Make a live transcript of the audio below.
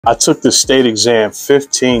I took the state exam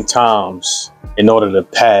 15 times in order to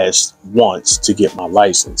pass once to get my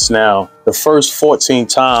license. Now, the first 14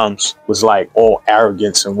 times was like all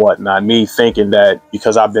arrogance and whatnot. Me thinking that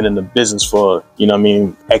because I've been in the business for,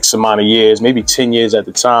 X amount of years, maybe 10 years at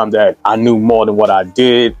the time, that I knew more than what I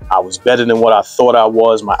did. I was better than what I thought I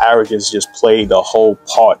was. My arrogance just played the whole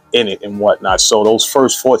part in it and whatnot. So those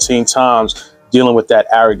first 14 times, dealing with that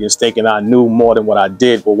arrogance, thinking I knew more than what I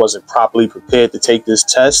did, but wasn't properly prepared to take this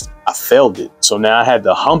test, I failed it. So now I had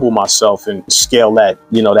to humble myself and scale that,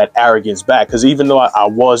 that arrogance back. Because even though I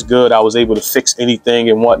was good, I was able to fix anything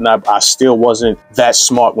and whatnot, I still wasn't that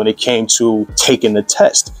smart when it came to taking the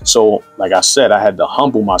test. So like I said, I had to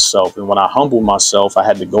humble myself. And when I humbled myself, I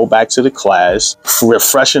had to go back to the class,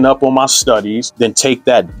 freshen up on my studies, then take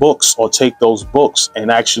those books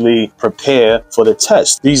and actually prepare for the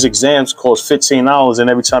test. These exams cost $15, and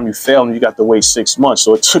every time you fail them, you got to wait 6 months.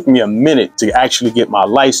 So it took me a minute to actually get my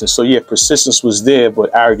license. So yeah, persistence was there,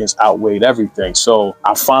 but arrogance outweighed everything. So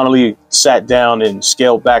I finally sat down and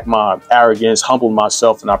scaled back my arrogance, humbled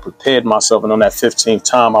myself, and I prepared myself. And on that 15th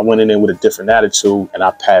time, I went in there with a different attitude and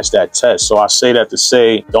I passed that test. So I say that to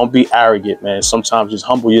say, don't be arrogant, man. Sometimes just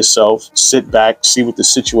humble yourself, sit back, see what the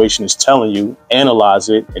situation is telling you, analyze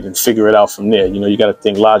it, and then figure it out from there. You got to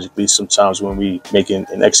think logically sometimes when we making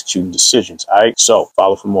and executing decisions. All right. So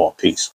follow for more. Peace.